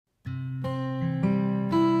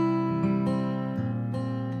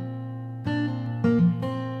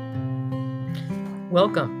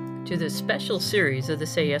Welcome to this special series of the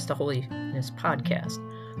Say Yes to Holiness podcast,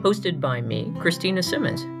 hosted by me, Christina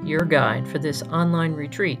Simmons, your guide for this online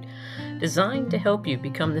retreat designed to help you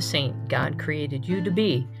become the saint God created you to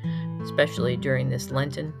be, especially during this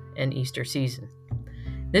Lenten and Easter season.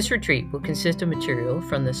 This retreat will consist of material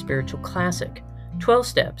from the spiritual classic, 12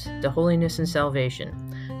 Steps to Holiness and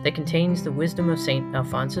Salvation, that contains the wisdom of St.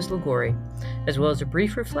 Alphonsus Liguori, as well as a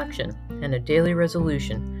brief reflection and a daily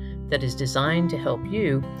resolution that is designed to help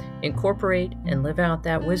you incorporate and live out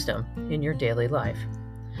that wisdom in your daily life.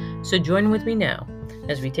 So join with me now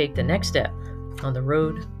as we take the next step on the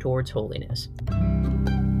road towards holiness.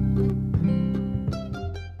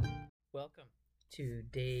 Welcome to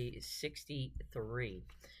day 63.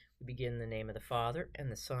 We begin in the name of the Father, and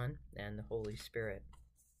the Son, and the Holy Spirit.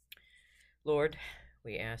 Lord,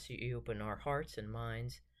 we ask you open our hearts and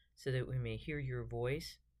minds so that we may hear your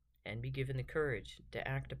voice and be given the courage to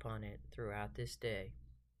act upon it throughout this day.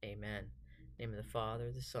 Amen. In the name of the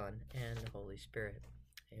Father, the Son, and the Holy Spirit.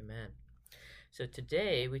 Amen. So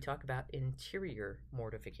today we talk about interior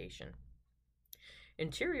mortification.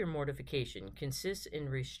 Interior mortification consists in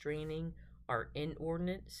restraining our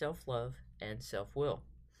inordinate self-love and self-will.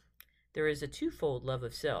 There is a twofold love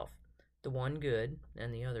of self, the one good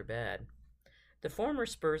and the other bad. The former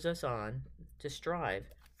spurs us on to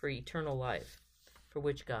strive for eternal life, for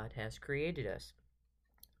which God has created us.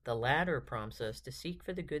 The latter prompts us to seek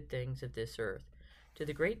for the good things of this earth, to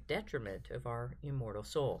the great detriment of our immortal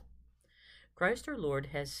soul. Christ our Lord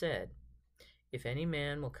has said, "If any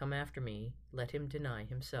man will come after me, let him deny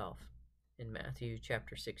himself," in Matthew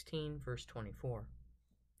chapter 16, verse 24.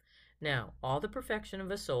 Now, all the perfection of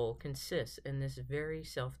a soul consists in this very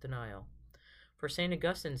self-denial. For St.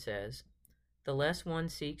 Augustine says, "The less one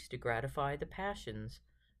seeks to gratify the passions,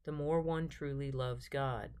 the more one truly loves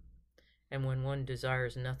God. And when one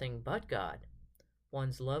desires nothing but God,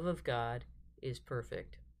 one's love of God is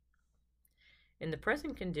perfect." In the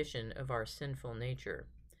present condition of our sinful nature,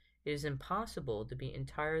 it is impossible to be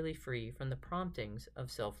entirely free from the promptings of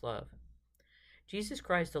self-love. Jesus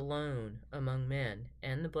Christ alone among men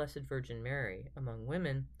and the Blessed Virgin Mary among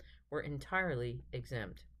women were entirely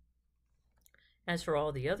exempt. As for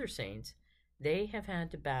all the other saints, they have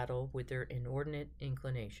had to battle with their inordinate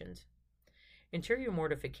inclinations. Interior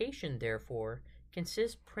mortification, therefore,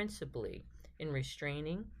 consists principally in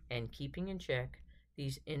restraining and keeping in check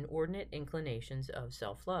these inordinate inclinations of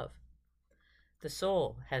self-love. The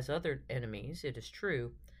soul has other enemies, it is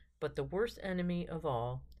true, but the worst enemy of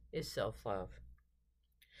all is self-love.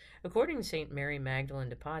 According to St. Mary Magdalene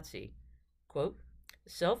de Pazzi, quote,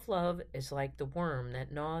 "Self-love is like the worm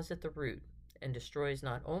that gnaws at the root and destroys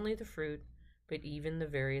not only the fruit, but even the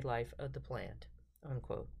very life of the plant,"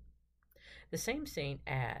 unquote. The same saint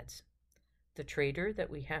adds, "The traitor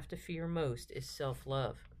that we have to fear most is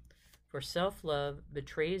self-love, for self-love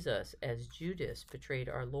betrays us as Judas betrayed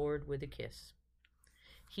our Lord with a kiss.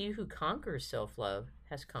 He who conquers self-love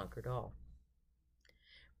has conquered all.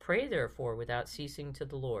 Pray therefore without ceasing to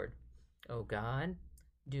the Lord, 'O God,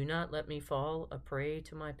 do not let me fall a prey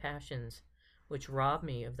to my passions, which rob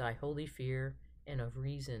me of thy holy fear and of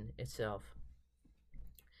reason itself.'"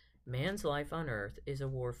 Man's life on earth is a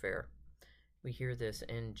warfare. We hear this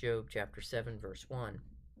in Job chapter 7, verse 1.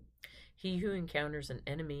 He who encounters an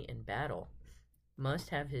enemy in battle must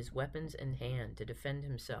have his weapons in hand to defend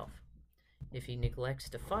himself. If he neglects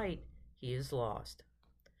to fight, he is lost.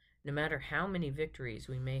 No matter how many victories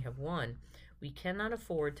we may have won, we cannot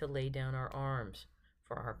afford to lay down our arms,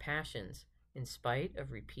 for our passions, in spite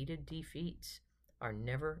of repeated defeats, are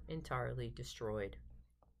never entirely destroyed.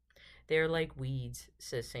 They are like weeds,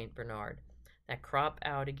 says St. Bernard, that crop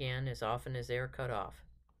out again as often as they are cut off.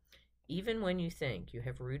 Even when you think you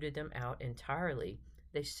have rooted them out entirely,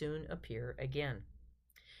 they soon appear again.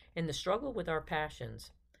 In the struggle with our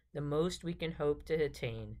passions, the most we can hope to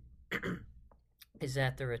attain is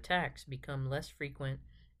that their attacks become less frequent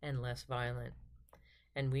and less violent,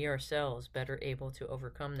 and we ourselves better able to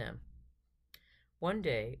overcome them. One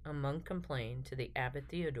day, a monk complained to the abbot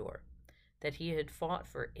Theodore that he had fought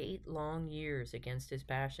for 8 long years against his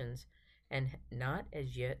passions and not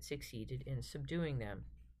as yet succeeded in subduing them.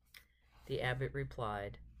 The abbot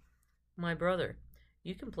replied, "My brother,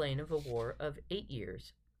 you complain of a war of 8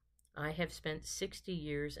 years. I have spent 60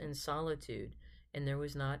 years in solitude, and there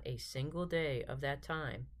was not a single day of that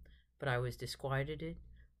time but I was disquieted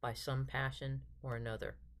by some passion or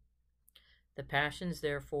another. The passions,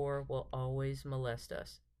 therefore, will always molest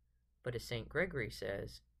us, but as St. Gregory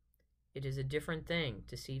says, it is a different thing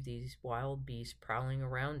to see these wild beasts prowling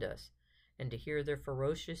around us and to hear their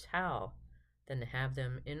ferocious howl than to have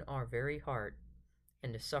them in our very heart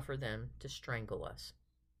and to suffer them to strangle us.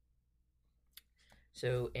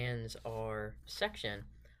 So ends our section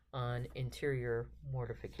on interior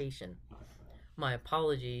mortification. My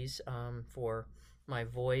apologies for my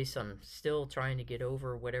voice. I'm still trying to get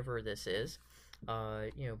over whatever this is,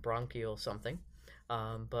 bronchial something.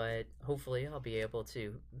 But hopefully I'll be able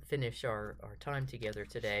to finish our time together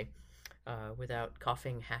today without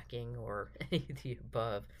coughing, hacking, or any of the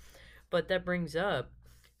above. But that brings up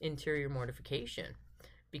interior mortification,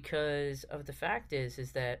 because of the fact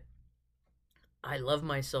is that I love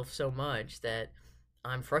myself so much that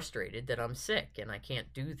I'm frustrated that I'm sick and I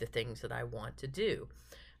can't do the things that I want to do.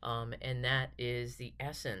 And that is the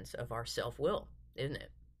essence of our self-will, isn't it?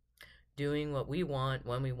 Doing what we want,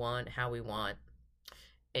 when we want, how we want.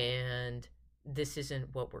 And this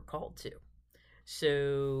isn't what we're called to.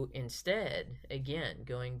 So instead, again,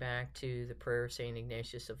 going back to the prayer of St.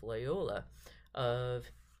 Ignatius of Loyola of,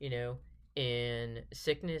 in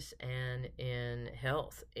sickness and in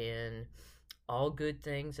health, in all good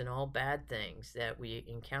things and all bad things that we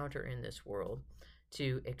encounter in this world,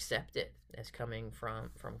 to accept it as coming from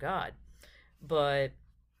God. But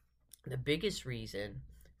the biggest reason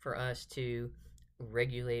for us to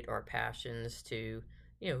regulate our passions, to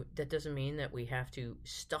that doesn't mean that we have to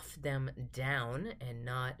stuff them down and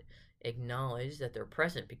not acknowledge that they're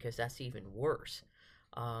present, because that's even worse.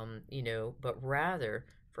 But rather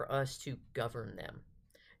for us to govern them,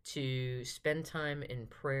 to spend time in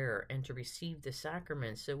prayer, and to receive the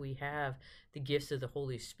sacraments, so we have the gifts of the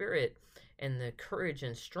Holy Spirit and the courage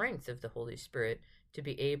and strength of the Holy Spirit to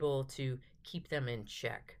be able to keep them in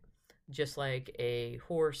check. Just like a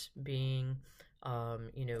horse being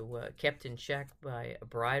kept in check by a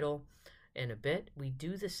bridle and a bit, we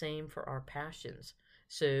do the same for our passions.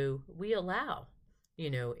 So we allow,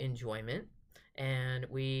 enjoyment, and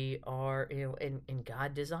we are, and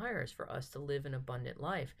God desires for us to live an abundant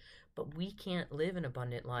life. But we can't live an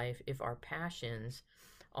abundant life if our passions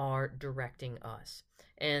are directing us.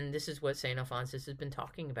 And this is what St. Alphonsus has been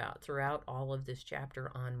talking about throughout all of this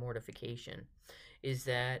chapter on mortification, is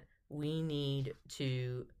that we need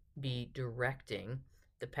to be directing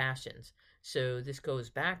the passions. So this goes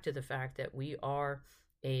back to the fact that we are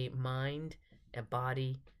a mind, a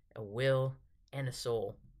body, a will, and a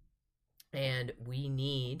soul. And we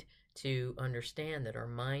need to understand that our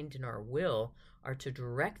mind and our will are to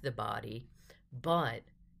direct the body, but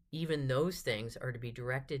even those things are to be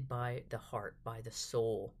directed by the heart, by the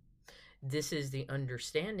soul. This is the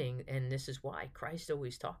understanding, and this is why Christ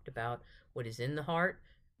always talked about what is in the heart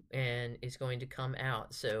and is going to come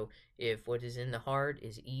out. So if what is in the heart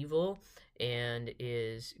is evil and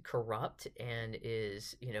is corrupt and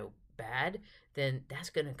is, bad, then that's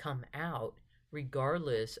going to come out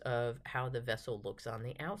regardless of how the vessel looks on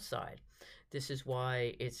the outside. This is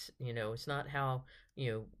why it's not how,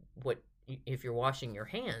 what if you're washing your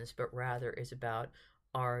hands, but rather is about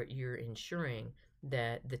you're ensuring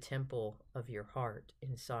that the temple of your heart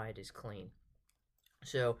inside is clean.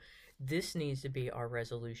 So this needs to be our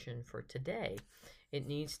resolution for today. It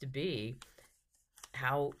needs to be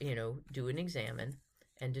how, do an examine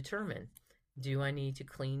and determine, do I need to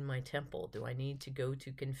clean my temple? Do I need to go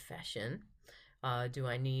to confession? Do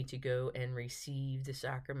I need to go and receive the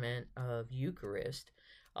sacrament of Eucharist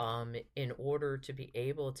in order to be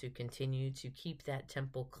able to continue to keep that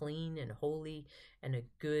temple clean and holy and a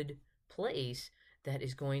good place that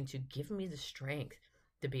is going to give me the strength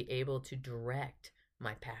to be able to direct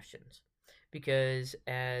my passions? Because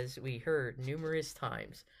as we heard numerous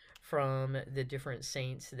times from the different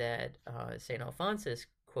saints that St. Alphonsus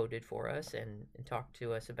quoted for us and talked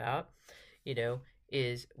to us about,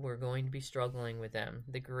 is we're going to be struggling with them.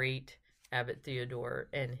 The great Abbot Theodore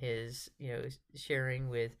and his, sharing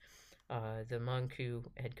with the monk who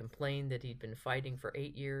had complained that he'd been fighting for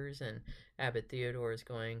 8 years, and Abbot Theodore is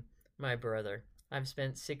going, my brother, I've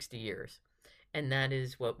spent 60 years. And that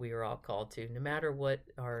is what we are all called to. No matter what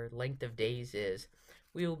our length of days is,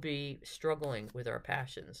 we will be struggling with our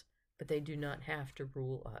passions, but they do not have to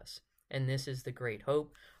rule us. And this is the great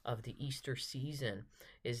hope of the Easter season,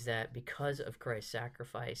 is that because of Christ's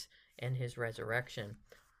sacrifice and his resurrection,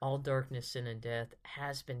 all darkness, sin, and death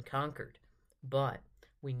has been conquered, but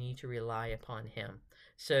we need to rely upon him.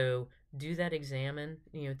 So do that examine,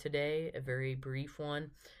 today, a very brief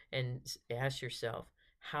one, and ask yourself,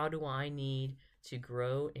 how do I need to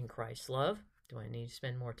grow in Christ's love? Do I need to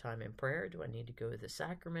spend more time in prayer? Do I need to go to the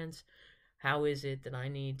sacraments? How is it that I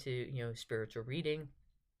need to, spiritual reading?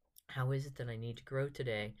 How is it that I need to grow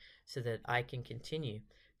today so that I can continue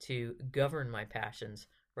to govern my passions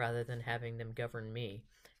rather than having them govern me?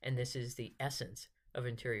 And this is the essence of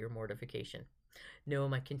interior mortification. Know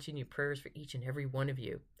my continued prayers for each and every one of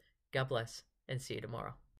you. God bless, and see you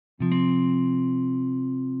tomorrow.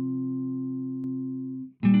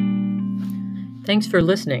 Thanks for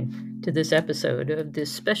listening to this episode of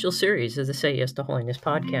this special series of the Say Yes to Holiness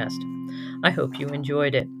podcast. I hope you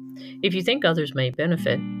enjoyed it. If you think others may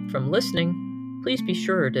benefit from listening, please be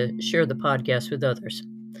sure to share the podcast with others.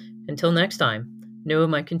 Until next time, know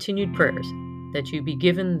my continued prayers that you be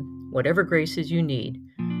given whatever graces you need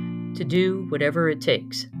to do whatever it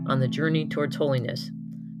takes on the journey towards holiness,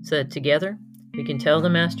 so that together we can tell the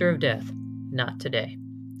Master of Death, not today.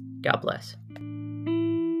 God bless.